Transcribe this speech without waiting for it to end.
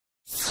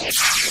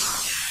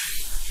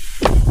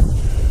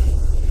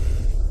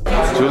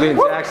Julian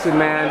Jackson,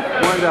 man,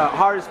 one of the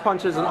hardest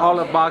punches in all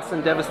of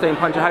boxing, devastating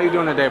puncher. How you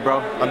doing today, bro?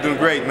 I'm doing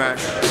great, man.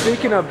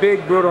 Speaking of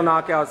big, brutal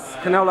knockouts,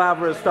 Canelo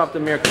Alvarez stopped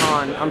Amir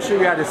Khan. I'm sure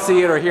you had to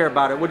see it or hear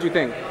about it. What'd you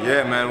think?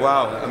 Yeah, man,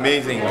 wow,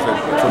 amazing. It was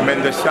a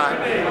tremendous shot.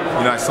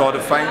 You know, I saw the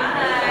fight,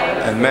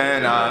 and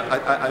man,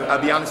 I'll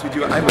be honest with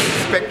you, I was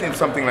expecting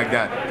something like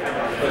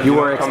that. You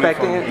were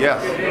expecting it? Yes.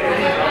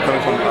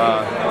 Coming from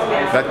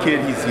that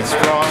kid, he's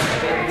strong,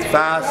 he's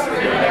fast,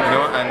 you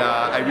know, and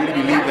I really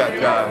believe that,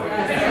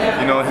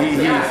 you know, he's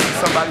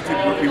somebody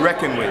to be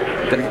reckoned with.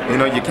 You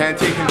know, you can't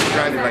take him for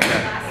granted like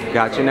that.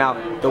 Gotcha. Now,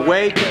 the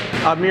way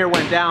Amir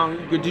went down,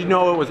 did you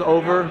know it was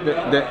over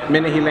the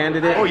minute he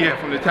landed it? Oh yeah,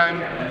 from the time,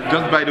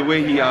 just by the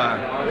way he,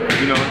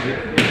 you know,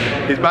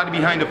 his body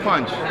behind the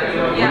punch,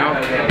 you know,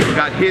 he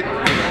got hit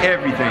and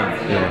everything.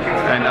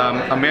 Yeah.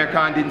 And Amir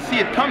Khan didn't see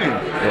it coming.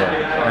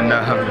 Yeah. And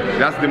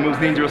that's the most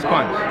dangerous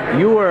punch.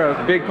 You were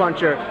a big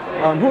puncher.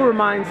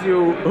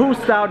 Whose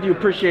style do you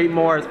appreciate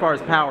more as far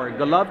as power?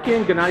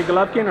 Golovkin, Gennady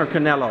Golovkin, or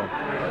Canelo?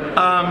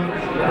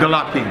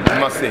 Golovkin, I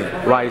must say.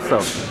 Why so?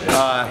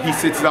 He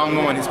sits down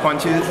more on his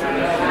punches,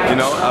 you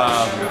know.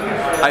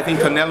 I think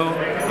Canelo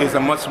is a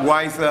much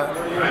wiser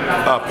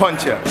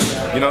puncher.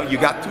 You know, you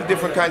got two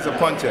different kinds of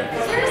puncher.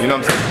 You know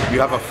what I'm saying? You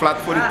have a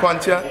flat-footed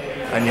puncher,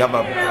 and you have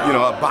a, you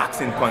know, a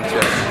boxing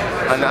puncher.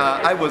 And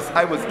I was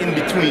in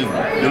between.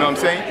 You know what I'm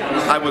saying?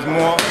 I was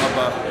more of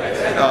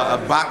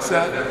a boxer,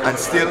 and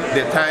still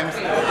there are times,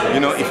 you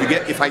know,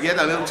 if I get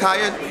a little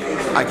tired,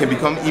 I can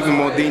become even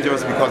more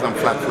dangerous because I'm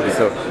flat-footed.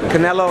 So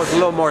Canelo is a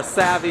little more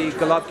savvy,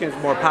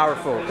 Golovkin's more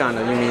powerful, kind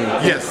of. You mean?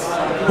 Yes.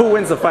 Who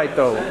wins the fight,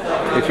 though?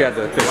 If you had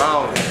to pick.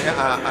 Wow.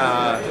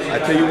 I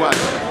tell you what.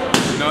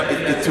 You know,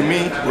 to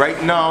me,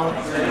 right now,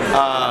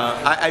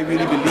 I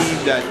really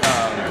believe that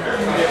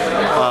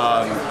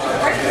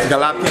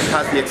Golovkin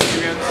has the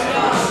experience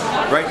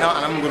right now,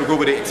 and I'm going to go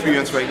with the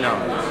experience right now.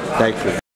 Thank you.